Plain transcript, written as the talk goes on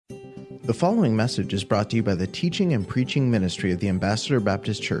The following message is brought to you by the teaching and preaching ministry of the Ambassador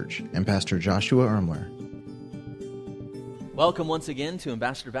Baptist Church and Pastor Joshua Ermler. Welcome once again to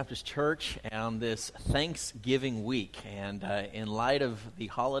Ambassador Baptist Church on this Thanksgiving week. And in light of the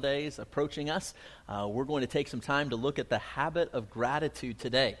holidays approaching us, we're going to take some time to look at the habit of gratitude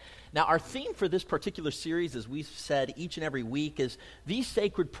today. Now, our theme for this particular series, as we've said each and every week, is these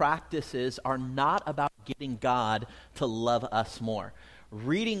sacred practices are not about getting God to love us more.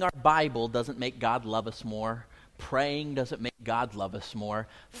 Reading our Bible doesn't make God love us more. Praying doesn't make God love us more.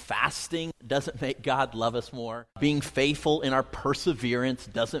 Fasting doesn't make God love us more. Being faithful in our perseverance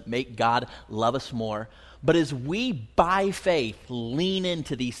doesn't make God love us more. But as we, by faith, lean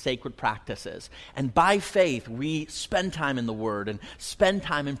into these sacred practices, and by faith we spend time in the Word and spend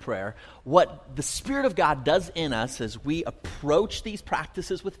time in prayer, what the Spirit of God does in us as we approach these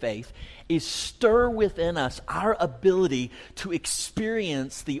practices with faith is stir within us our ability to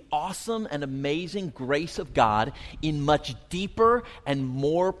experience the awesome and amazing grace of God in much deeper and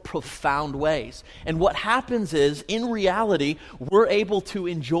more profound ways. And what happens is, in reality, we're able to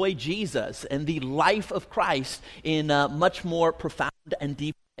enjoy Jesus and the life of Christ in much more profound and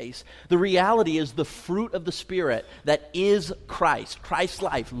deep ways. The reality is the fruit of the Spirit that is Christ, Christ's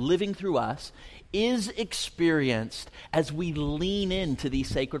life living through us, is experienced as we lean into these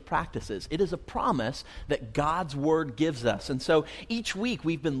sacred practices. It is a promise that God's Word gives us. And so each week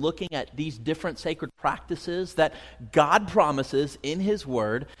we've been looking at these different sacred practices that God promises in His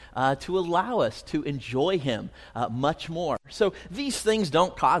Word to allow us to enjoy Him much more. So these things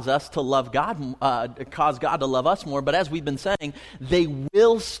don't cause us to love God, cause God to love us more, but as we've been saying, they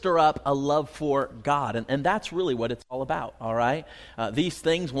will stir up a love for God. And that's really what it's all about, all right? These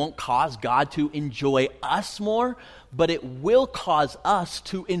things won't cause God to enjoy us more, but it will cause us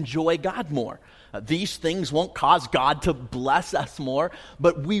to enjoy God more. These things won't cause God to bless us more,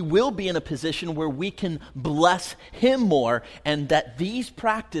 but we will be in a position where we can bless Him more, and that these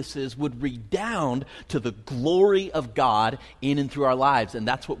practices would redound to the glory of God in and through our lives. And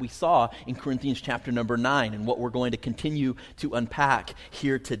that's what we saw in Corinthians chapter number 9, and what we're going to continue to unpack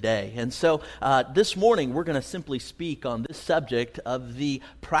here today. And so this morning we're going to simply speak on this subject of the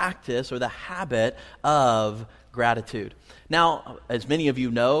practice or the habit of gratitude. Now, as many of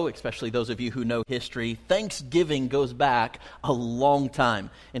you know, especially those of you who know history, Thanksgiving goes back a long time.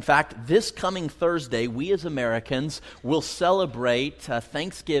 In fact, this coming Thursday, we as Americans will celebrate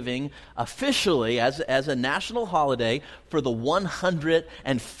Thanksgiving officially as a national holiday for the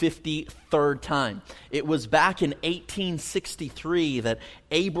 153rd time. It was back in 1863 that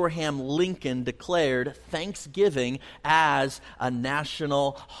Abraham Lincoln declared Thanksgiving as a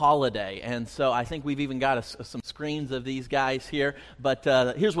national holiday. And so I think we've even got some screens of these guys here, but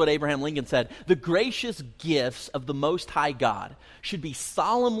here's what Abraham Lincoln said: "The gracious gifts of the Most High God should be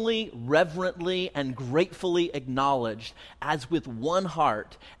solemnly, reverently, and gratefully acknowledged as with one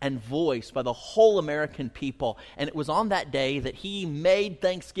heart and voice by the whole American people." And it was on that day that he made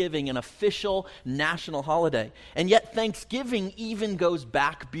Thanksgiving an official national holiday. And yet Thanksgiving even goes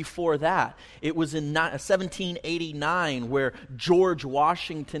back before that. It was in 1789 where George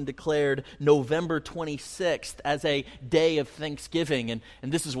Washington declared November 26th as a day of Thanksgiving. And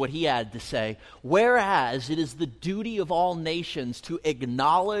this is what he had to say: "Whereas it is the duty of all nations to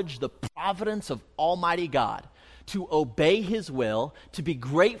acknowledge the providence of Almighty God, to obey His will, to be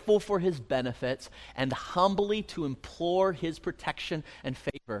grateful for His benefits, and humbly to implore His protection and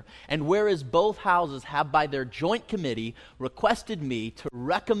favor. And whereas both houses have by their joint committee requested me to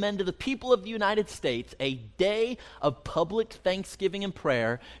recommend to the people of the United States a day of public thanksgiving and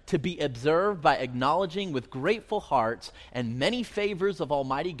prayer to be observed by acknowledging with grateful hearts and many favors of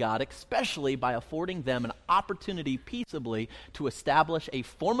Almighty God, especially by affording them an opportunity peaceably to establish a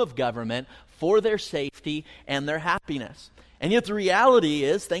form of government for their safety and their happiness." And yet the reality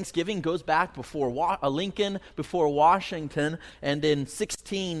is Thanksgiving goes back before Lincoln, before Washington, and in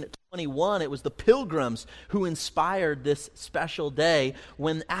 1621 it was the Pilgrims who inspired this special day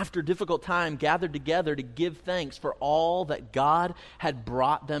when, after difficult time, gathered together to give thanks for all that God had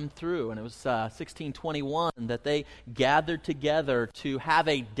brought them through. And it was 1621 that they gathered together to have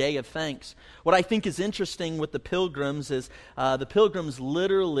a day of thanks. What I think is interesting with the Pilgrims is the Pilgrims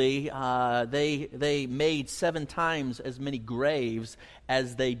literally, they made 7 times as many graves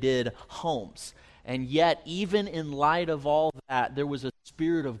as they did homes. And yet, even in light of all that, there was a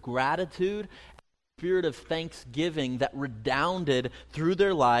spirit of gratitude, a spirit of thanksgiving that redounded through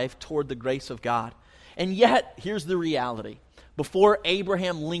their life toward the grace of God. And yet, here's the reality. Before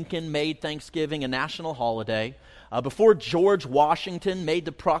Abraham Lincoln made Thanksgiving a national holiday, Before George Washington made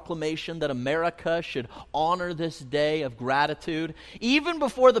the proclamation that America should honor this day of gratitude, even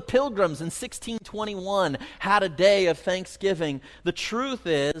before the Pilgrims in 1621 had a day of thanksgiving, the truth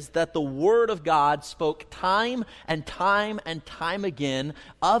is that the Word of God spoke time and time and time again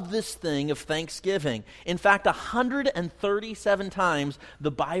of this thing of thanksgiving. In fact, 137 times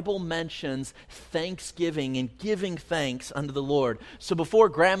the Bible mentions thanksgiving and giving thanks unto the Lord. So before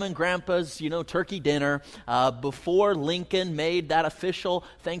Grandma and Grandpa's, turkey dinner, before Lincoln made that official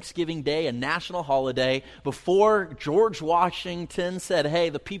Thanksgiving Day a national holiday, before George Washington said, hey,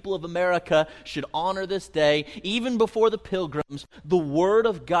 the people of America should honor this day, even before the Pilgrims, the Word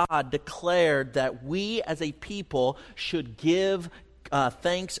of God declared that we as a people should give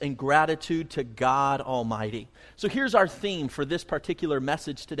thanks and gratitude to God Almighty. So here's our theme for this particular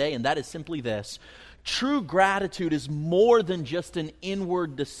message today, and that is simply this. True gratitude is more than just an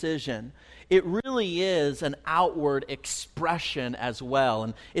inward decision. It really is an outward expression as well.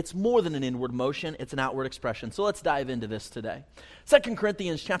 And it's more than an inward motion, it's an outward expression. So let's dive into this today. 2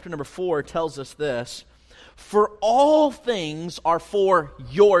 Corinthians chapter number 4 tells us this. For all things are for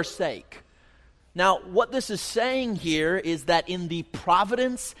your sake. Now, what this is saying here is that in the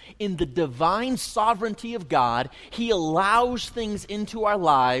providence, in the divine sovereignty of God, He allows things into our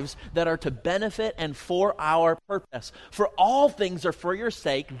lives that are to benefit and for our purpose. For all things are for your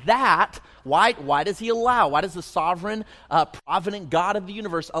sake. Why does He allow? Why does the sovereign, provident God of the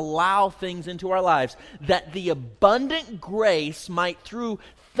universe allow things into our lives? That the abundant grace might, through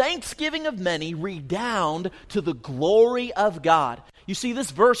thanksgiving of many, redound to the glory of God. You see, this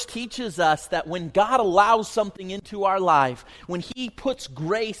verse teaches us that when God allows something into our life, when He puts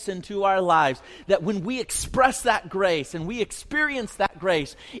grace into our lives, that when we express that grace and we experience that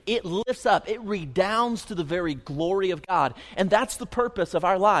grace, it lifts up, it redounds to the very glory of God. And that's the purpose of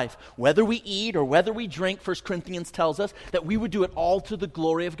our life. Whether we eat or whether we drink, 1 Corinthians tells us that we would do it all to the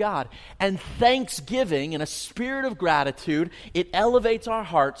glory of God. And thanksgiving and a spirit of gratitude, it elevates our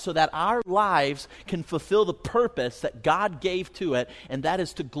hearts so that our lives can fulfill the purpose that God gave to it, and that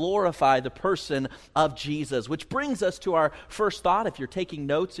is to glorify the person of Jesus. Which brings us to our first thought, if you're taking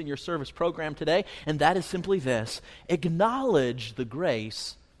notes in your service program today, and that is simply this: acknowledge the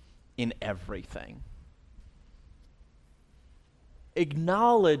grace in everything.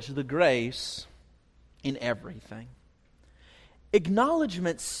 Acknowledge the grace in everything.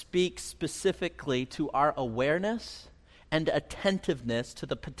 Acknowledgement speaks specifically to our awareness and attentiveness to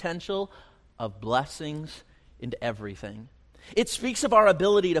the potential of blessings in everything. It speaks of our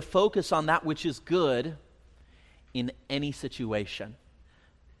ability to focus on that which is good in any situation.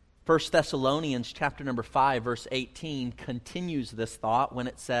 1 Thessalonians chapter number 5, verse 18 continues this thought when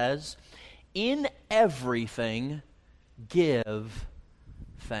it says, in everything give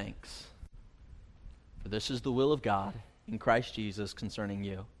thanks. For this is the will of God in Christ Jesus concerning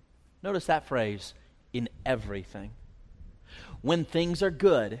you. Notice that phrase, in everything. When things are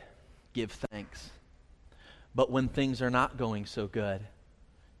good, give thanks. But when things are not going so good,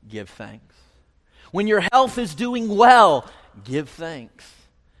 give thanks. When your health is doing well, give thanks.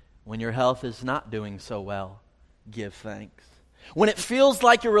 When your health is not doing so well, give thanks. When it feels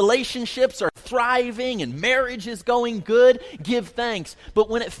like your relationships are thriving and marriage is going good, give thanks. But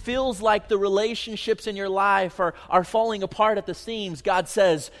when it feels like the relationships in your life are falling apart at the seams, God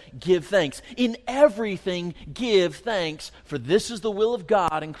says, give thanks. In everything, give thanks, for this is the will of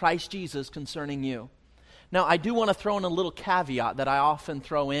God in Christ Jesus concerning you. Now, I do want to throw in a little caveat that I often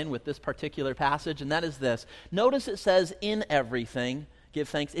throw in with this particular passage, and that is this. Notice it says, in everything, give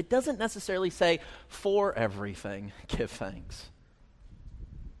thanks. It doesn't necessarily say, for everything, give thanks.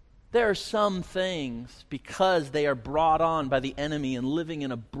 There are some things, because they are brought on by the enemy and living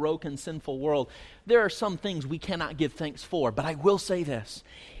in a broken, sinful world, there are some things we cannot give thanks for. But I will say this,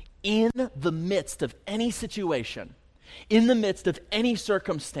 in the midst of any situation, in the midst of any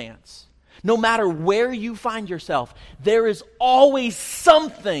circumstance, no matter where you find yourself, there is always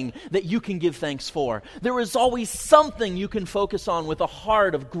something that you can give thanks for. There is always something you can focus on with a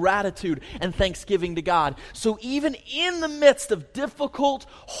heart of gratitude and thanksgiving to God. So even in the midst of difficult,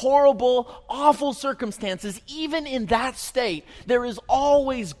 horrible, awful circumstances, even in that state, there is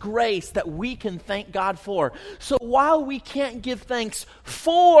always grace that we can thank God for. So while we can't give thanks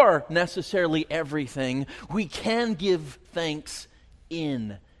for necessarily everything, we can give thanks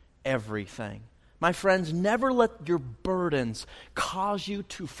in everything. My friends, never let your burdens cause you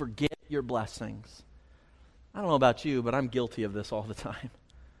to forget your blessings. I don't know about you, but I'm guilty of this all the time.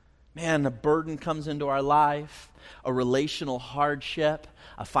 Man, a burden comes into our life, a relational hardship,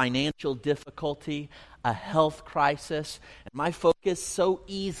 a financial difficulty, a health crisis, and my focus so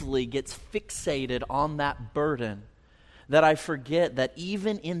easily gets fixated on that burden that I forget that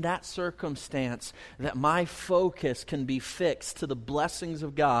even in that circumstance, that my focus can be fixed to the blessings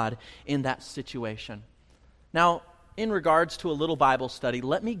of God in that situation. Now, in regards to a little Bible study,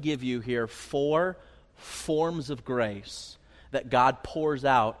 let me give you here 4 forms of grace that God pours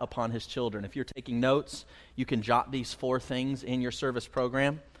out upon His children. If you're taking notes, you can jot these 4 things in your service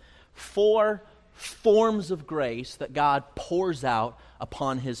program. 4 forms of grace that God pours out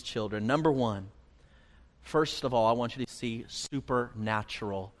upon His children. Number 1, first of all, I want you to see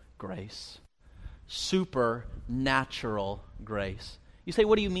supernatural grace. Supernatural grace. You say,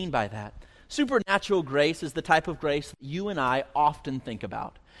 what do you mean by that? Supernatural grace is the type of grace that you and I often think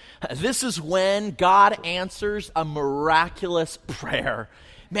about. This is when God answers a miraculous prayer.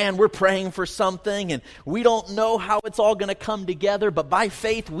 Man, we're praying for something and we don't know how it's all going to come together, but by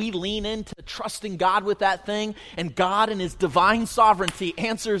faith we lean into trusting God with that thing, and God in His divine sovereignty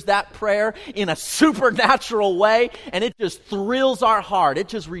answers that prayer in a supernatural way, and it just thrills our heart. It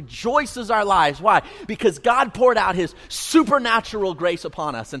just rejoices our lives. Why? Because God poured out His supernatural grace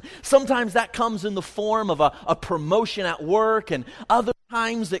upon us, and sometimes that comes in the form of a promotion at work, and other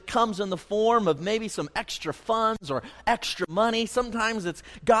times it comes in the form of maybe some extra funds or extra money. Sometimes it's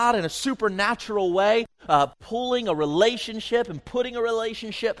God in a supernatural way pulling a relationship and putting a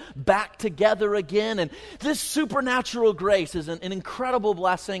relationship back together again. And this supernatural grace is an incredible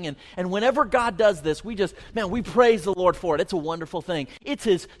blessing. And whenever God does this, we praise the Lord for it. It's a wonderful thing. It's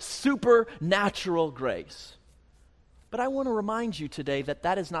His supernatural grace. But I want to remind you today that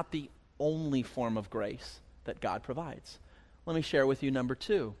that is not the only form of grace that God provides. Let me share with you number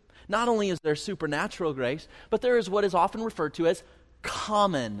 2. Not only is there supernatural grace, but there is what is often referred to as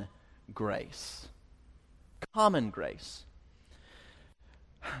common grace. Common grace.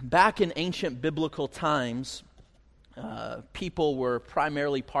 Back in ancient biblical times, people were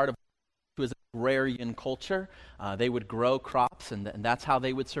primarily part of what was an agrarian culture. They would grow crops, and that's how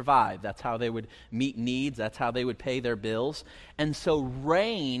they would survive. That's how they would meet needs. That's how they would pay their bills. And so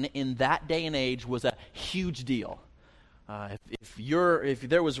rain in that day and age was a huge deal. If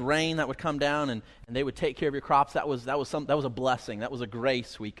there was rain that would come down and they would take care of your crops, that was a blessing. That was a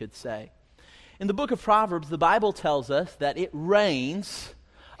grace, we could say. In the book of Proverbs, the Bible tells us that it rains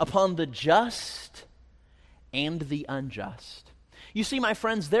upon the just and the unjust. You see, my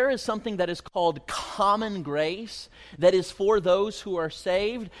friends, there is something that is called common grace that is for those who are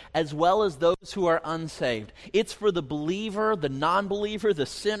saved as well as those who are unsaved. It's for the believer, the non-believer, the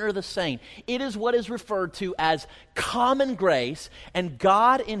sinner, the saint. It is what is referred to as common grace, and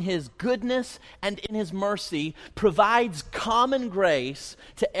God in His goodness and in His mercy provides common grace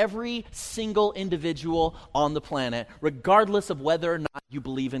to every single individual on the planet, regardless of whether or not you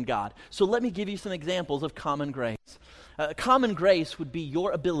believe in God. So let me give you some examples of common grace. Common grace would be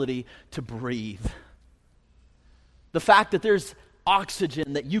your ability to breathe. The fact that there's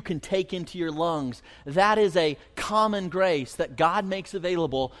oxygen that you can take into your lungs, that is a common grace that God makes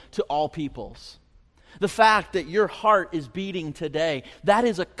available to all peoples. The fact that your heart is beating today, that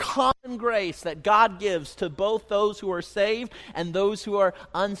is a common grace that God gives to both those who are saved and those who are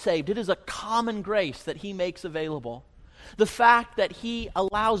unsaved. It is a common grace that He makes available. The fact that He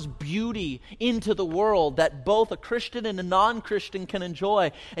allows beauty into the world that both a Christian and a non-Christian can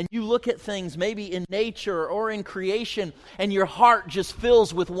enjoy. And you look at things maybe in nature or in creation, and your heart just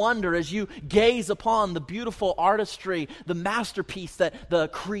fills with wonder as you gaze upon the beautiful artistry, the masterpiece that the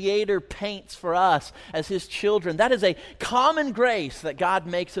Creator paints for us as His children. That is a common grace that God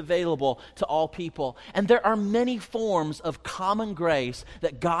makes available to all people. And there are many forms of common grace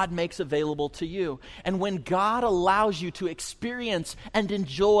that God makes available to you. And when God allows you to experience and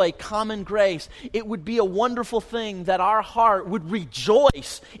enjoy common grace, it would be a wonderful thing that our heart would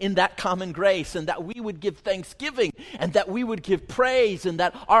rejoice in that common grace, and that we would give thanksgiving, and that we would give praise, and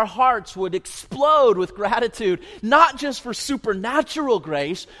that our hearts would explode with gratitude, not just for supernatural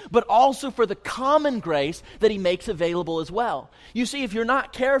grace, but also for the common grace that He makes available as well. You see, if you're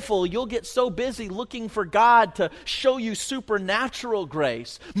not careful, you'll get so busy looking for God to show you supernatural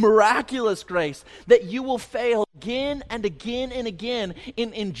grace, miraculous grace, that you will fail again and again and again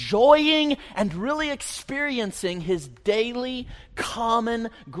in enjoying and really experiencing His daily common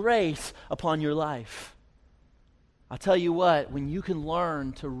grace upon your life. I'll tell you what, when you can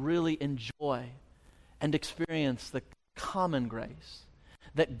learn to really enjoy and experience the common grace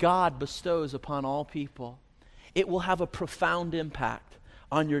that God bestows upon all people, it will have a profound impact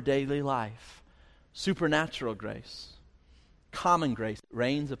on your daily life. Supernatural grace. common grace. It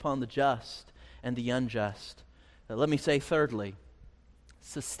rains upon the just and the unjust. Let me say thirdly,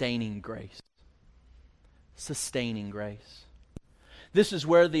 sustaining grace. Sustaining grace. This is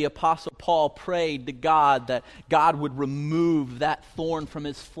where the Apostle Paul prayed to God that God would remove that thorn from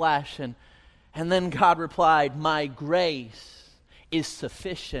his flesh. And then God replied, "My grace is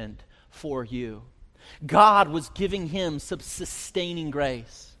sufficient for you." God was giving him some sustaining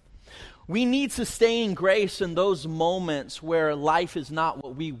grace. We need sustaining grace in those moments where life is not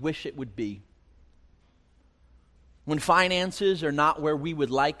what we wish it would be. When finances are not where we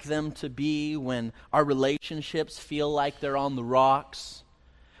would like them to be, when our relationships feel like they're on the rocks,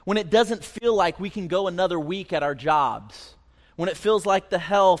 when it doesn't feel like we can go another week at our jobs, when it feels like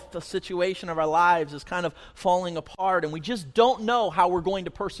the situation of our lives is kind of falling apart and we just don't know how we're going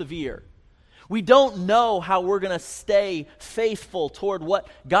to persevere. We don't know how we're going to stay faithful toward what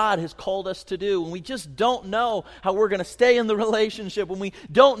God has called us to do. And we just don't know how we're going to stay in the relationship. When we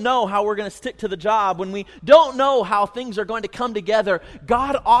don't know how we're going to stick to the job. When we don't know how things are going to come together.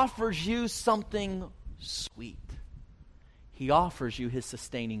 God offers you something sweet. He offers you His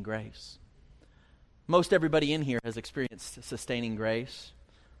sustaining grace. Most everybody in here has experienced sustaining grace.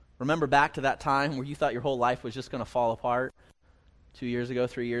 Remember back to that time where you thought your whole life was just going to fall apart? 2 years ago,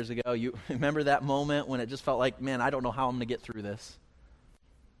 3 years ago, you remember that moment when it just felt like, man, I don't know how I'm going to get through this.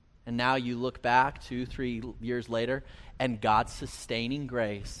 And now you look back 2-3 years later, and God's sustaining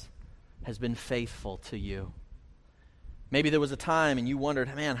grace has been faithful to you. Maybe there was a time and you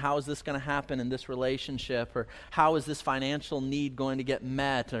wondered, man, how is this going to happen in this relationship? Or how is this financial need going to get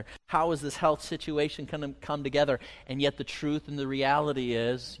met? Or how is this health situation going to come together? And yet the truth and the reality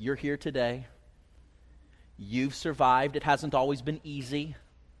is, you're here today. You've survived. It hasn't always been easy.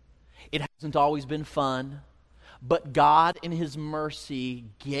 It hasn't always been fun. But God, in His mercy,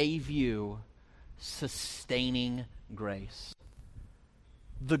 gave you sustaining grace.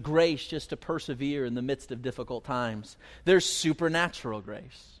 The grace just to persevere in the midst of difficult times. There's supernatural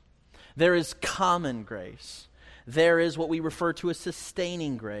grace. There is common grace. There is what we refer to as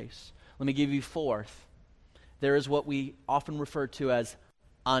sustaining grace. Let me give you fourth. There is what we often refer to as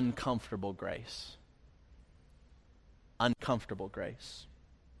uncomfortable grace. Uncomfortable grace.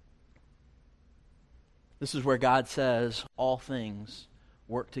 This is where God says all things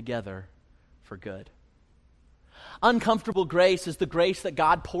work together for good. Uncomfortable grace is the grace that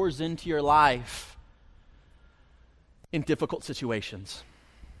God pours into your life in difficult situations.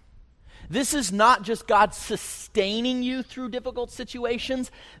 This is not just God sustaining you through difficult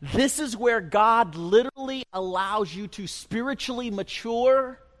situations. This is where God literally allows you to spiritually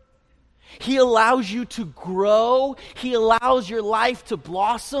mature. He allows you to grow. He allows your life to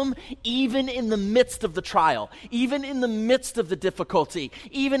blossom even in the midst of the trial, even in the midst of the difficulty,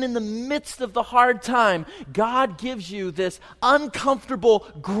 even in the midst of the hard time. God gives you this uncomfortable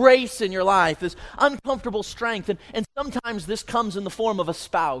grace in your life, this uncomfortable strength. And sometimes this comes in the form of a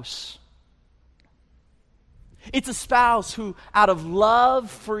spouse. It's a spouse who, out of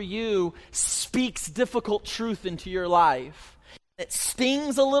love for you, speaks difficult truth into your life. It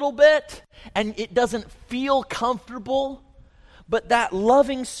stings a little bit, and it doesn't feel comfortable, but that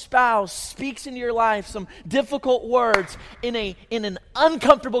loving spouse speaks into your life some difficult words in an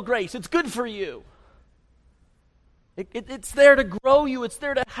uncomfortable grace. It's good for you. It's there to grow you. It's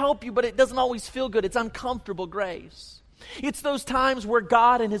there to help you, but it doesn't always feel good. It's uncomfortable grace. It's those times where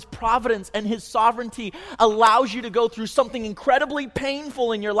God in His providence and His sovereignty allows you to go through something incredibly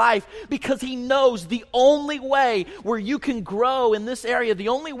painful in your life because He knows the only way where you can grow in this area, the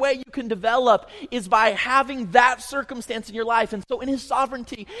only way you can develop is by having that circumstance in your life. And so in His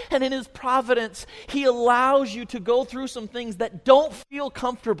sovereignty and in His providence, He allows you to go through some things that don't feel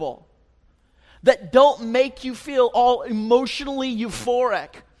comfortable, that don't make you feel all emotionally euphoric.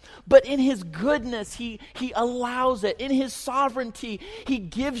 But in His goodness, He allows it. In His sovereignty, He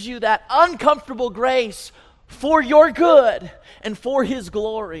gives you that uncomfortable grace for your good and for His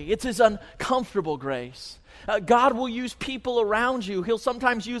glory. It's His uncomfortable grace. God will use people around you. He'll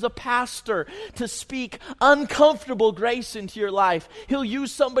sometimes use a pastor to speak uncomfortable grace into your life. He'll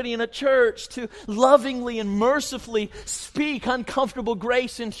use somebody in a church to lovingly and mercifully speak uncomfortable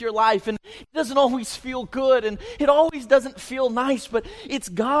grace into your life. And it doesn't always feel good, and it always doesn't feel nice, but it's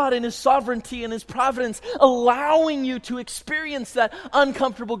God in His sovereignty and His providence allowing you to experience that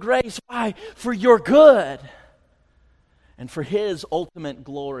uncomfortable grace. Why? For your good and for His ultimate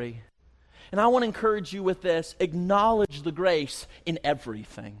glory. And I want to encourage you with this. Acknowledge the grace in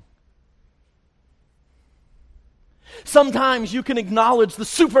everything. Sometimes you can acknowledge the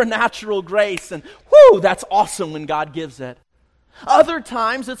supernatural grace and, whoo, that's awesome when God gives it. Other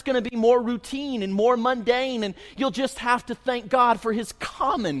times it's going to be more routine and more mundane, and you'll just have to thank God for His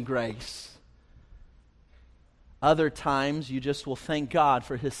common grace. Other times you just will thank God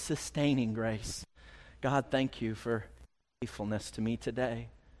for His sustaining grace. God, thank you for faithfulness to me today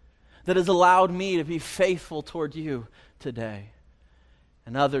that has allowed me to be faithful toward you today.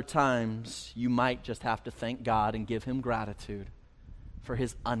 And other times you might just have to thank God and give Him gratitude for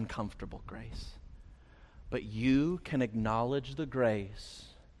His uncomfortable grace. But you can acknowledge the grace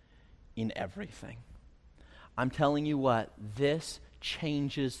in everything. I'm telling you what, this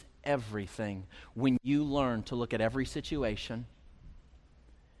changes everything when you learn to look at every situation,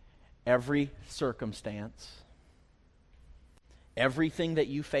 every circumstance, everything that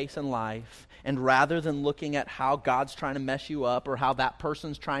you face in life, and rather than looking at how God's trying to mess you up or how that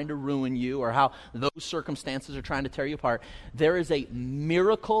person's trying to ruin you or how those circumstances are trying to tear you apart, there is a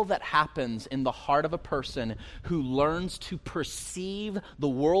miracle that happens in the heart of a person who learns to perceive the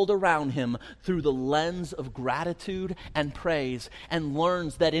world around him through the lens of gratitude and praise, and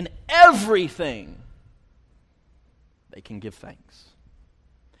learns that in everything they can give thanks.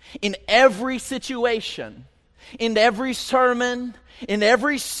 In every situation, in every sermon, in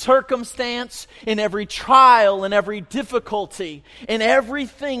every circumstance, in every trial, in every difficulty, in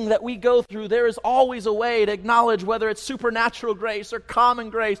everything that we go through, there is always a way to acknowledge whether it's supernatural grace or common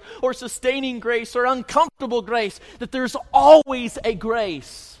grace or sustaining grace or uncomfortable grace, that there's always a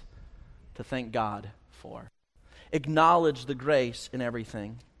grace to thank God for. Acknowledge the grace in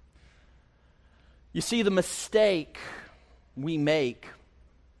everything. You see, the mistake we make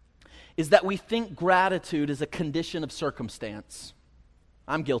is that we think gratitude is a condition of circumstance.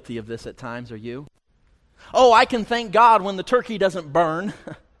 I'm guilty of this at times, are you? Oh, I can thank God when the turkey doesn't burn.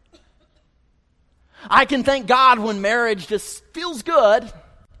 I can thank God when marriage just feels good.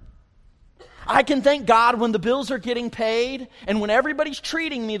 I can thank God when the bills are getting paid and when everybody's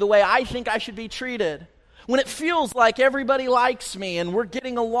treating me the way I think I should be treated. When it feels like everybody likes me and we're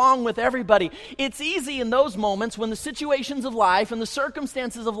getting along with everybody. It's easy in those moments when the situations of life and the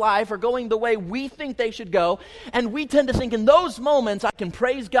circumstances of life are going the way we think they should go, and we tend to think in those moments I can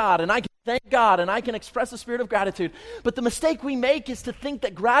praise God and I can thank God and I can express a spirit of gratitude. But the mistake we make is to think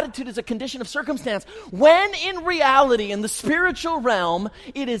that gratitude is a condition of circumstance, when in reality, in the spiritual realm,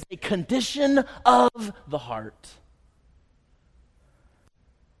 it is a condition of the heart.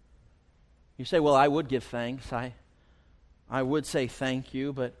 You say, well, I would give thanks. I would say thank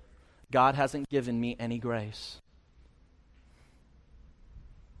you, but God hasn't given me any grace.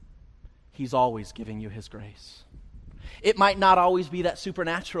 He's always giving you His grace. It might not always be that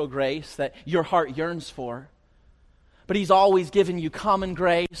supernatural grace that your heart yearns for, but He's always given you common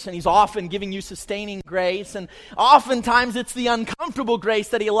grace, and He's often giving you sustaining grace, and oftentimes it's the uncomfortable grace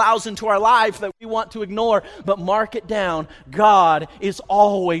that He allows into our life that we want to ignore. But mark it down, God is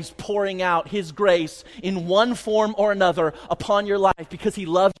always pouring out His grace in one form or another upon your life because He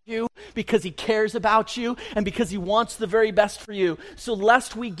loves you, because He cares about you, and because He wants the very best for you. So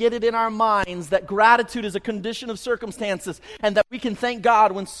lest we get it in our minds that gratitude is a condition of circumstances and that we can thank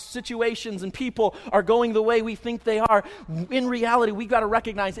God when situations and people are going the way we think they are, in reality, we got to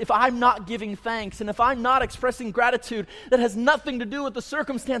recognize if I'm not giving thanks and if I'm not expressing gratitude, that has nothing to do with the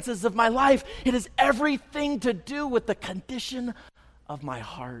circumstances of my life. It has everything to do with the condition of my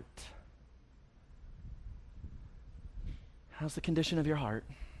heart. How's the condition of your heart?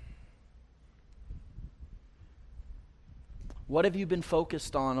 What have you been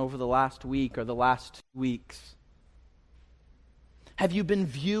focused on over the last week or the last 2 weeks? Have you been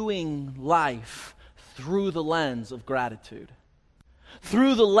viewing life through the lens of gratitude,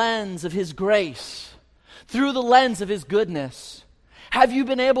 through the lens of His grace, through the lens of His goodness? Have you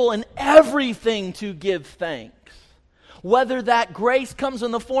been able in everything to give thanks? Whether that grace comes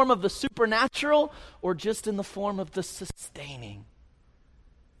in the form of the supernatural or just in the form of the sustaining,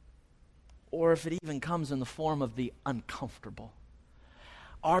 or if it even comes in the form of the uncomfortable.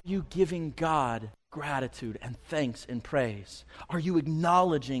 Are you giving God gratitude and thanks and praise? Are you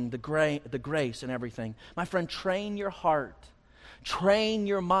acknowledging the grace in everything? My friend, train your heart. Train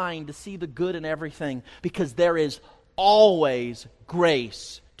your mind to see the good in everything, because there is always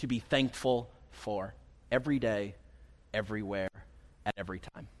grace to be thankful for. Every day, everywhere, at every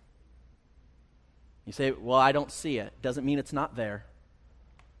time. You say, well, I don't see it. Doesn't mean it's not there.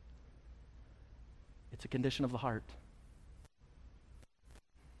 It's a condition of the heart.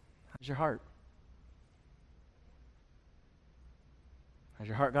 How's your heart? Has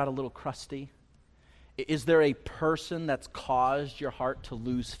your heart got a little crusty? Is there a person that's caused your heart to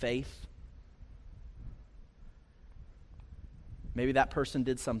lose faith? Maybe that person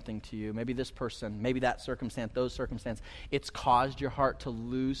did something to you. Maybe this person, maybe that circumstance, those circumstances. It's caused your heart to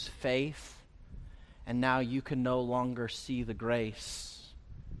lose faith, and now you can no longer see the grace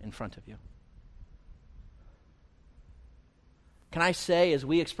in front of you. Can I say, as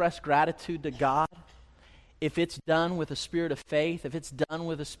we express gratitude to God, if it's done with a spirit of faith, if it's done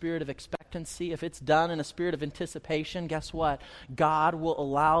with a spirit of expectancy, if it's done in a spirit of anticipation, guess what? God will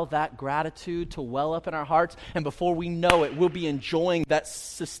allow that gratitude to well up in our hearts, and before we know it, we'll be enjoying that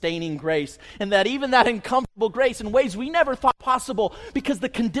sustaining grace, and that even that uncomfortable grace in ways we never thought possible, because the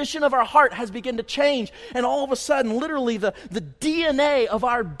condition of our heart has begun to change, and all of a sudden, literally, the DNA of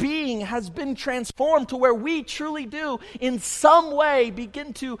our being has been transformed to where we truly do, in some way,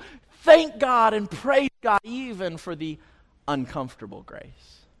 begin to thank God and praise God even for the uncomfortable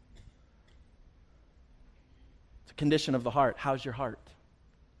grace. It's a condition of the heart. How's your heart?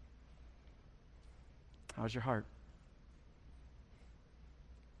 How's your heart?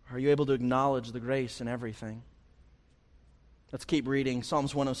 Are you able to acknowledge the grace in everything? Let's keep reading.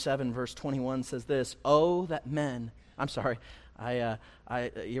 Psalms 107 verse 21 says this, "Oh, that men," I'm sorry, here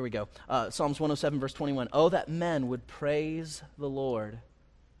we go. Psalms 107 verse 21, "Oh, that men would praise the Lord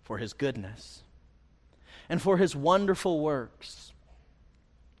for his goodness and for his wonderful works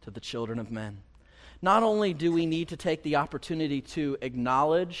to the children of men." Not only do we need to take the opportunity to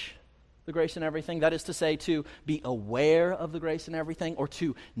acknowledge the grace in everything, that is to say, to be aware of the grace in everything, or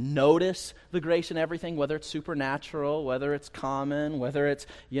to notice the grace in everything, whether it's supernatural, whether it's common, whether it's,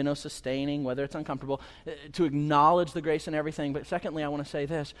 sustaining, whether it's uncomfortable, to acknowledge the grace in everything. But secondly, I want to say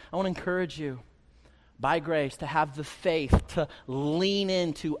this. I want to encourage you, by grace, to have the faith to lean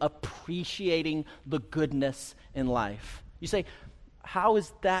into appreciating the goodness in life. You say, how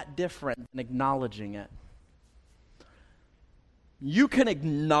is that different than acknowledging it? You can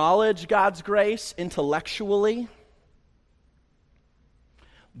acknowledge God's grace intellectually,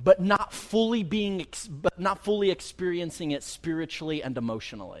 but not fully experiencing it spiritually and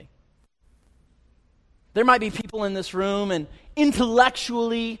emotionally. There might be people in this room, and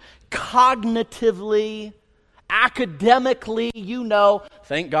intellectually, cognitively, academically,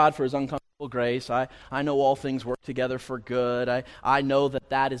 thank God for his uncomfortable grace. I know all things work together for good. I know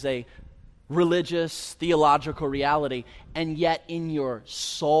that is a religious, theological reality. And yet in your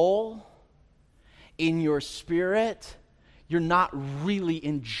soul, in your spirit, you're not really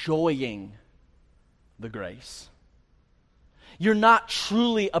enjoying the grace. You're not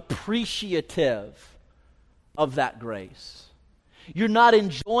truly appreciative of that grace. You're not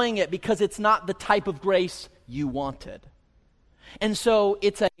enjoying it because it's not the type of grace you wanted. And so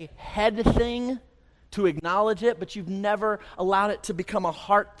it's a head thing to acknowledge it, but you've never allowed it to become a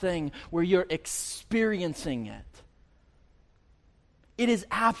heart thing where you're experiencing it. It is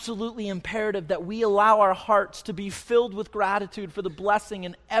absolutely imperative that we allow our hearts to be filled with gratitude for the blessing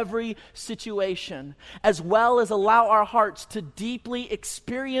in every situation, as well as allow our hearts to deeply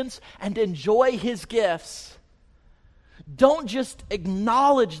experience and enjoy his gifts. Don't just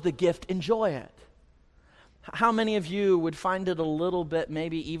acknowledge the gift, enjoy it. How many of you would find it a little bit,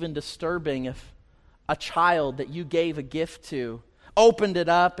 maybe even disturbing, if a child that you gave a gift to opened it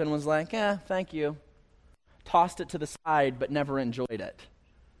up and was like, thank you, tossed it to the side, but never enjoyed it,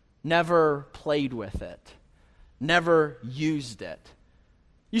 never played with it, never used it?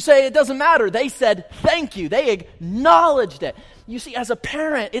 You say it doesn't matter. They said thank you. They acknowledged it. You see, as a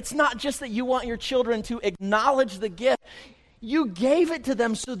parent, it's not just that you want your children to acknowledge the gift. You gave it to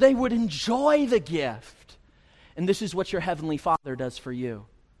them so they would enjoy the gift. And this is what your Heavenly Father does for you.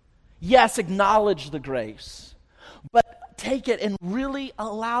 Yes, acknowledge the grace, but take it and really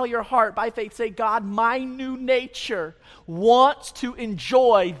allow your heart, by faith, say, God, my new nature wants to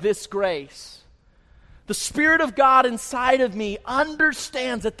enjoy this grace. The Spirit of God inside of me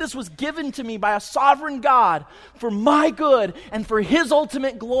understands that this was given to me by a sovereign God for my good and for his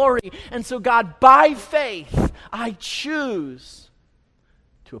ultimate glory. And so, God, by faith, I choose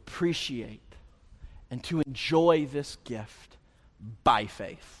to appreciate and to enjoy this gift by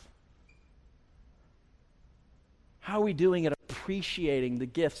faith. How are we doing at appreciating the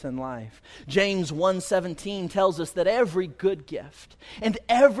gifts in life? James 1:17 tells us that every good gift and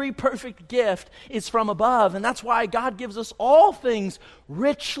every perfect gift is from above. And that's why God gives us all things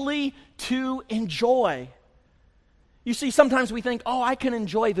richly to enjoy. You see, sometimes we think, I can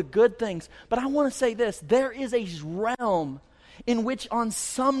enjoy the good things. But I want to say this, there is a realm in which on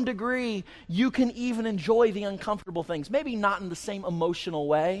some degree you can even enjoy the uncomfortable things. Maybe not in the same emotional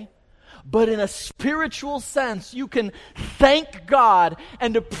way, but in a spiritual sense, you can thank God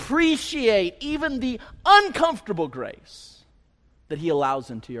and appreciate even the uncomfortable grace that he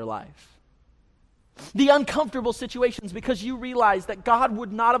allows into your life. The uncomfortable situations because you realize that God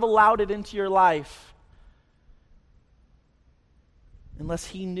would not have allowed it into your life unless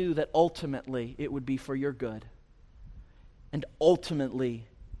He knew that ultimately it would be for your good. And ultimately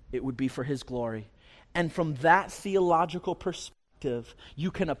it would be for His glory. And from that theological perspective,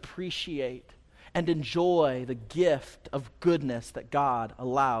 you can appreciate and enjoy the gift of goodness that God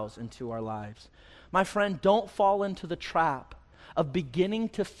allows into our lives. My friend, don't fall into the trap of beginning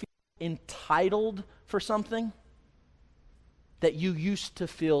to feel entitled for something that you used to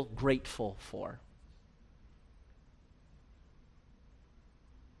feel grateful for.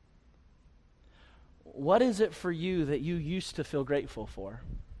 What is it for you that you used to feel grateful for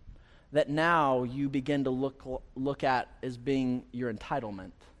that now you begin to look at as being your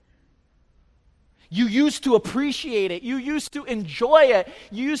entitlement? You used to appreciate it. You used to enjoy it.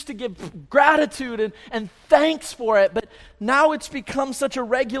 You used to give gratitude and thanks for it. But now it's become such a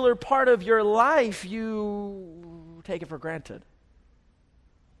regular part of your life, you take it for granted.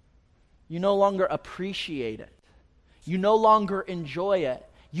 You no longer appreciate it. You no longer enjoy it.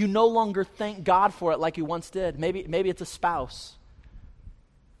 You no longer thank God for it like you once did. Maybe it's a spouse.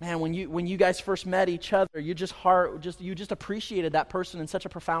 Man, when you guys first met each other, you just appreciated that person in such a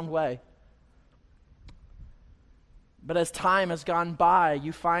profound way. But as time has gone by,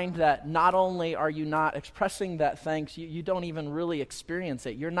 you find that not only are you not expressing that thanks, you don't even really experience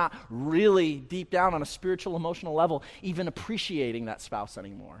it. You're not really deep down on a spiritual, emotional level even appreciating that spouse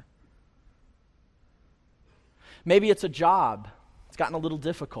anymore. Maybe it's a job. It's gotten a little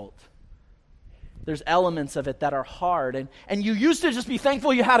difficult. There's elements of it that are hard. And you used to just be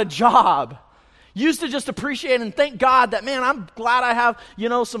thankful you had a job. You used to just appreciate and thank God that, man, I'm glad I have,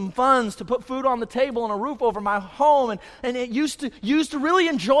 some funds to put food on the table and a roof over my home. And it used to really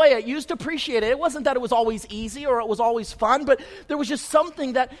enjoy it. You used to appreciate it. It wasn't that it was always easy or it was always fun, but there was just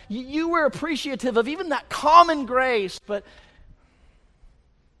something that you were appreciative of, even that common grace, but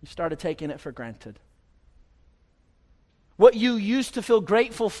you started taking it for granted. What you used to feel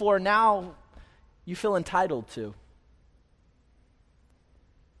grateful for, now you feel entitled to.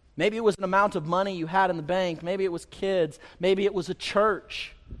 Maybe it was an amount of money you had in the bank. Maybe it was kids. Maybe it was a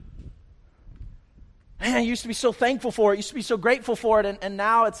church. Man, I used to be so thankful for it. I used to be so grateful for it. And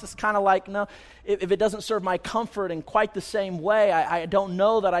now it's just kind of like, no, if it doesn't serve my comfort in quite the same way, I don't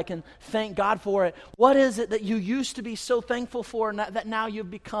know that I can thank God for it. What is it that you used to be so thankful for and that now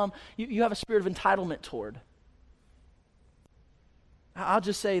you've become, you have a spirit of entitlement toward? I'll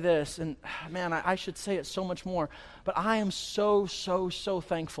just say this, and man, I should say it so much more, but I am so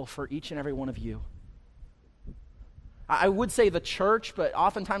thankful for each and every one of you. I would say the church, but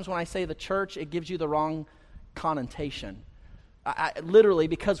oftentimes when I say the church, it gives you the wrong connotation. Literally,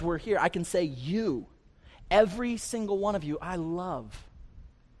 because we're here, I can say you. Every single one of you, I love.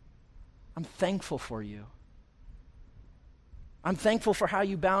 I'm thankful for you. I'm thankful for how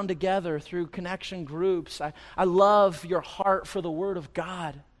you bound together through connection groups. I love your heart for the Word of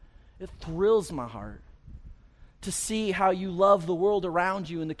God. It thrills my heart to see how you love the world around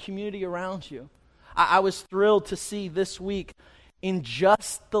you and the community around you. I was thrilled to see this week, in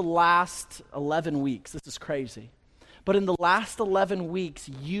just the last 11 weeks, this is crazy, but in the last 11 weeks,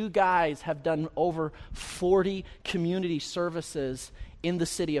 you guys have done over 40 community services in the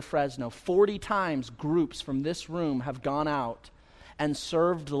city of Fresno. 40 times groups from this room have gone out and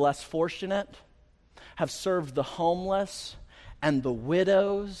served the less fortunate, have served the homeless and the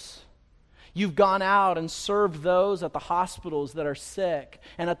widows. You've gone out and served those at the hospitals that are sick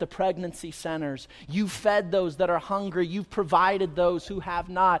and at the pregnancy centers. You've fed those that are hungry. You've provided those who have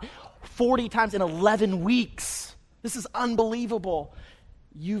not. 40 times in 11 weeks. This is unbelievable.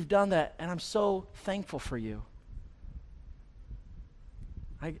 You've done that, and I'm so thankful for you.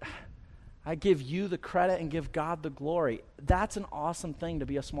 I give you the credit and give God the glory. That's an awesome thing to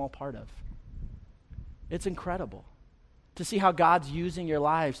be a small part of. It's incredible to see how God's using your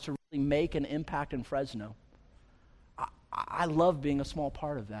lives to really make an impact in Fresno. I love being a small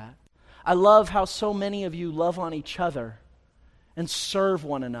part of that. I love how so many of you love on each other and serve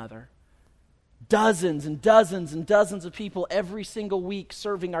one another. Dozens and dozens and dozens of people every single week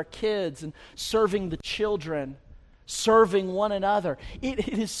serving our kids and serving the children, serving one another. It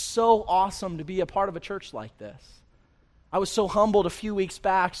is so awesome to be a part of a church like this. I was so humbled a few weeks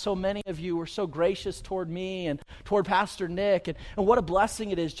back. So many of you were so gracious toward me and toward Pastor Nick. And what a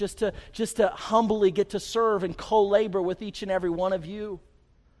blessing it is just to humbly get to serve and co-labor with each and every one of you.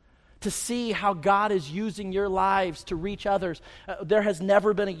 To see how God is using your lives to reach others. There has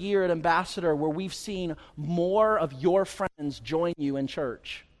never been a year at Ambassador where we've seen more of your friends join you in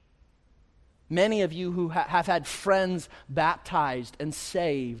church. Many of you who have had friends baptized and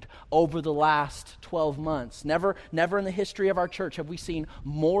saved over the last 12 months. Never in the history of our church have we seen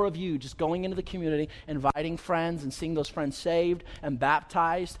more of you just going into the community, inviting friends and seeing those friends saved and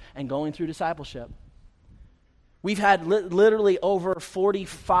baptized and going through discipleship. We've had literally over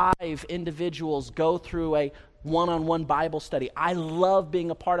 45 individuals go through a one-on-one Bible study. I love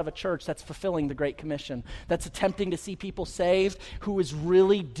being a part of a church that's fulfilling the Great Commission, that's attempting to see people saved, who is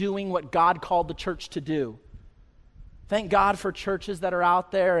really doing what God called the church to do. Thank God for churches that are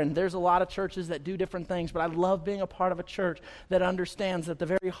out there, and there's a lot of churches that do different things, but I love being a part of a church that understands that the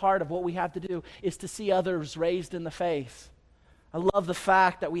very heart of what we have to do is to see others raised in the faith. I love the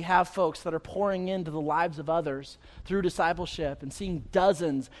fact that we have folks that are pouring into the lives of others through discipleship and seeing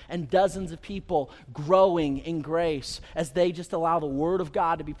dozens and dozens of people growing in grace as they just allow the Word of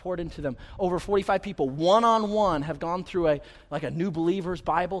God to be poured into them. Over 45 people, one-on-one, have gone through a new believers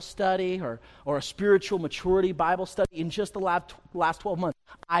Bible study or a spiritual maturity Bible study in just the last 12 months.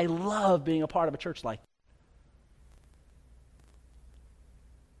 I love being a part of a church like that.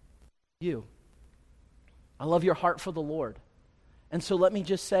 You. I love your heart for the Lord. And so let me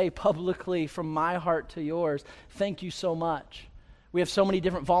just say publicly from my heart to yours, thank you so much. We have so many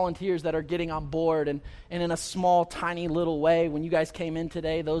different volunteers that are getting on board, and in a small, tiny little way, when you guys came in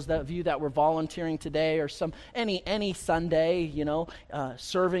today, those of you that were volunteering today or any Sunday,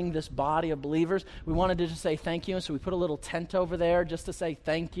 serving this body of believers, we wanted to just say thank you. And so we put a little tent over there just to say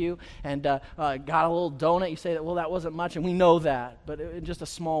thank you, and got a little donut. You say that, well, that wasn't much, and we know that, but in just a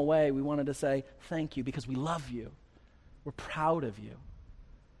small way, we wanted to say thank you because we love you. We're proud of you.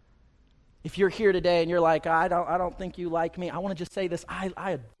 If you're here today and you're like, I don't think you like me, I want to just say this, I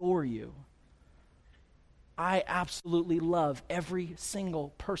adore you. I absolutely love every single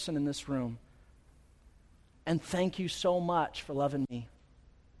person in this room. And thank you so much for loving me.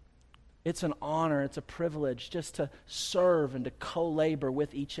 It's an honor, it's a privilege just to serve and to co-labor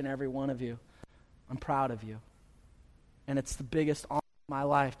with each and every one of you. I'm proud of you. And it's the biggest honor of my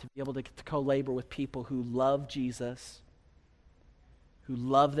life to be able to co-labor with people who love Jesus, who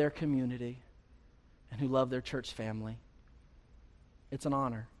love their community, and who love their church family. It's an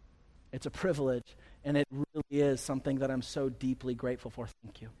honor. It's a privilege, and it really is something that I'm so deeply grateful for.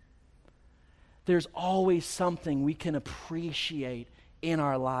 Thank you. There's always something we can appreciate in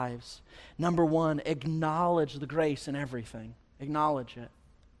our lives. Number one, acknowledge the grace in everything. Acknowledge it.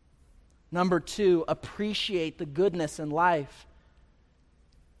 Number two, appreciate the goodness in life.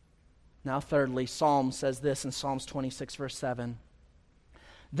 Now thirdly, Psalm says this in Psalms 26, verse 7.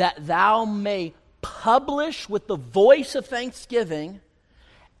 That thou may publish with the voice of thanksgiving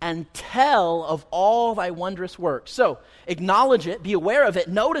and tell of all thy wondrous works. So, acknowledge it, be aware of it,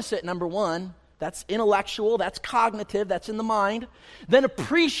 notice it, number one. That's intellectual, that's cognitive, that's in the mind. Then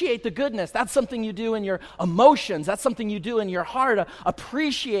appreciate the goodness. That's something you do in your emotions. That's something you do in your heart.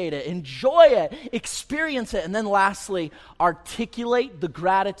 Appreciate it, enjoy it, experience it. And then lastly, articulate the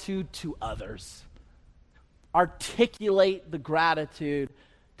gratitude to others. Articulate the gratitude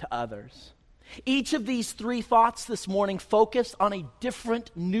to others. Each of these three thoughts this morning focus on a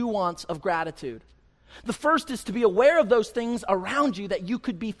different nuance of gratitude. The first is to be aware of those things around you that you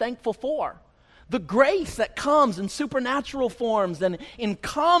could be thankful for. The grace that comes in supernatural forms and in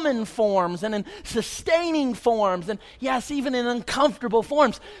common forms and in sustaining forms and yes, even in uncomfortable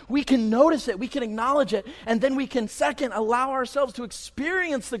forms. We can notice it, we can acknowledge it, and then we can, second, allow ourselves to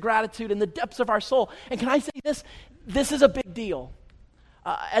experience the gratitude in the depths of our soul. And can I say this? This is a big deal.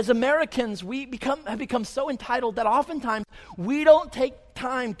 As Americans, we have become so entitled that oftentimes we don't take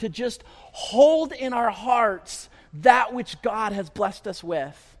time to just hold in our hearts that which God has blessed us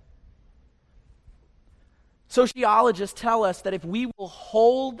with. Sociologists tell us that if we will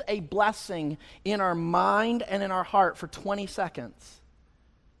hold a blessing in our mind and in our heart for 20 seconds,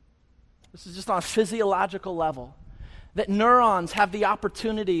 this is just on a physiological level, that neurons have the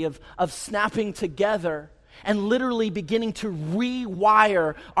opportunity of snapping together and literally beginning to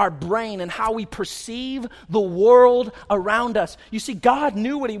rewire our brain and how we perceive the world around us. You see, God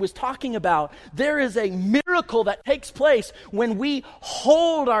knew what he was talking about. There is a miracle that takes place when we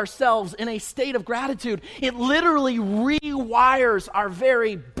hold ourselves in a state of gratitude. It literally rewires our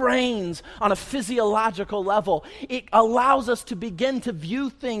very brains on a physiological level. It allows us to begin to view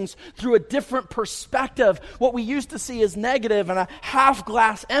things through a different perspective. What we used to see as negative and a half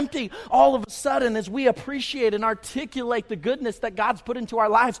glass empty, all of a sudden, as we appreciate and articulate the goodness that God's put into our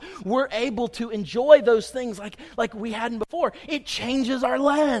lives, we're able to enjoy those things like we hadn't before. It changes our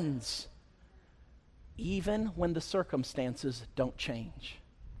lens, even when the circumstances don't change.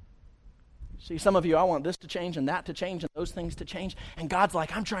 See, some of you, I want this to change and that to change and those things to change. And God's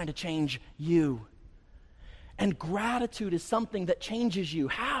like, I'm trying to change you. And gratitude is something that changes you.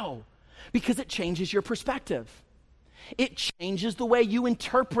 How? Because it changes your perspective. It changes the way you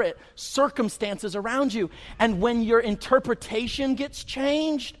interpret circumstances around you. And when your interpretation gets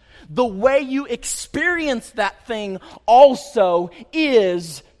changed, the way you experience that thing also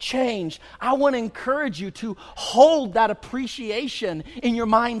is changed. I want to encourage you to hold that appreciation in your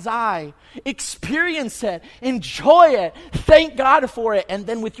mind's eye. Experience it. Enjoy it. Thank God for it. And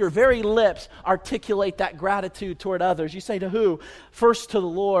then with your very lips, articulate that gratitude toward others. You say to who? First to the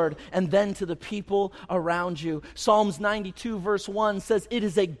Lord, and then to the people around you. Psalms 92 verse 1 says, it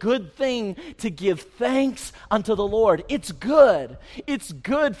is a good thing to give thanks unto the Lord. It's good. It's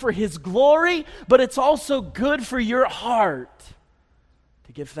good for His glory, but it's also good for your heart.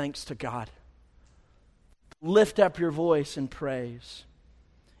 To give thanks to God. Lift up your voice in praise.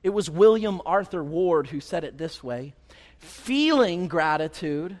 It was William Arthur Ward who said it this way: feeling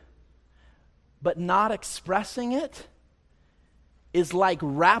gratitude but not expressing it is like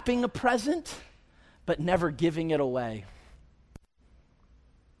wrapping a present but never giving it away.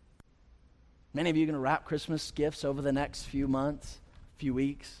 Many of you are going to wrap Christmas gifts over the next few months, few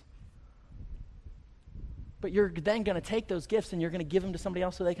weeks. But you're then going to take those gifts and you're going to give them to somebody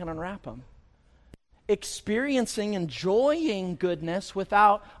else so they can unwrap them. Experiencing, enjoying goodness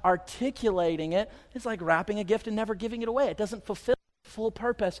without articulating it is like wrapping a gift and never giving it away. It doesn't fulfill full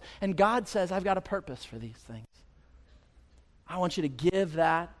purpose. And God says, I've got a purpose for these things. I want you to give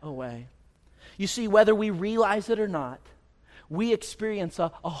that away. You see, whether we realize it or not, we experience a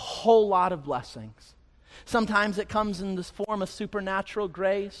whole lot of blessings. Sometimes it comes in the form of supernatural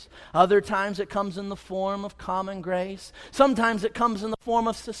grace. Other times it comes in the form of common grace. Sometimes it comes in the form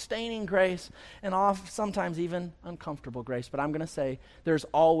of sustaining grace. And sometimes even uncomfortable grace. But I'm going to say there's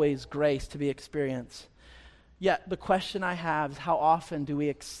always grace to be experienced. Yet the question I have is, how often do we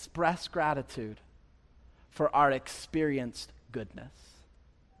express gratitude for our experienced goodness?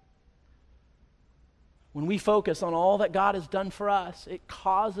 When we focus on all that God has done for us, it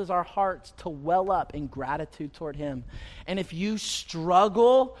causes our hearts to well up in gratitude toward Him. And if you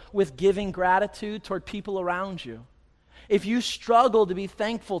struggle with giving gratitude toward people around you, if you struggle to be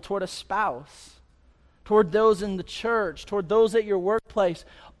thankful toward a spouse, toward those in the church, toward those at your workplace,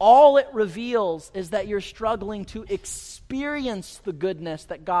 all it reveals is that you're struggling to experience the goodness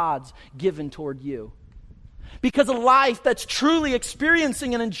that God's given toward you. Because a life that's truly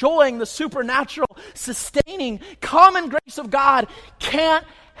experiencing and enjoying the supernatural, sustaining, common grace of God can't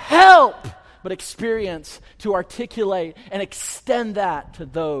help but experience, to articulate, and extend that to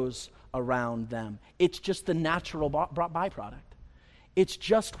those around them. It's just the natural byproduct. It's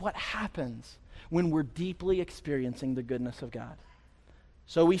just what happens when we're deeply experiencing the goodness of God.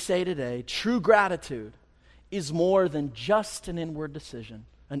 So we say today, true gratitude is more than just an inward decision,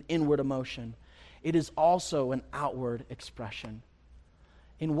 an inward emotion. It is also an outward expression.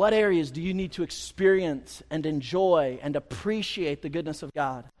 In what areas do you need to experience and enjoy and appreciate the goodness of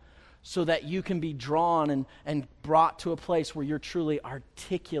God so that you can be drawn and brought to a place where you're truly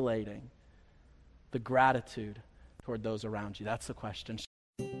articulating the gratitude toward those around you? That's the question.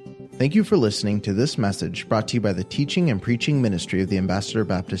 Thank you for listening to this message brought to you by the teaching and preaching ministry of the Ambassador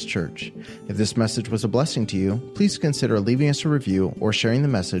Baptist Church. If this message was a blessing to you, please consider leaving us a review or sharing the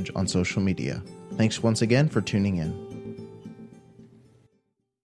message on social media. Thanks once again for tuning in.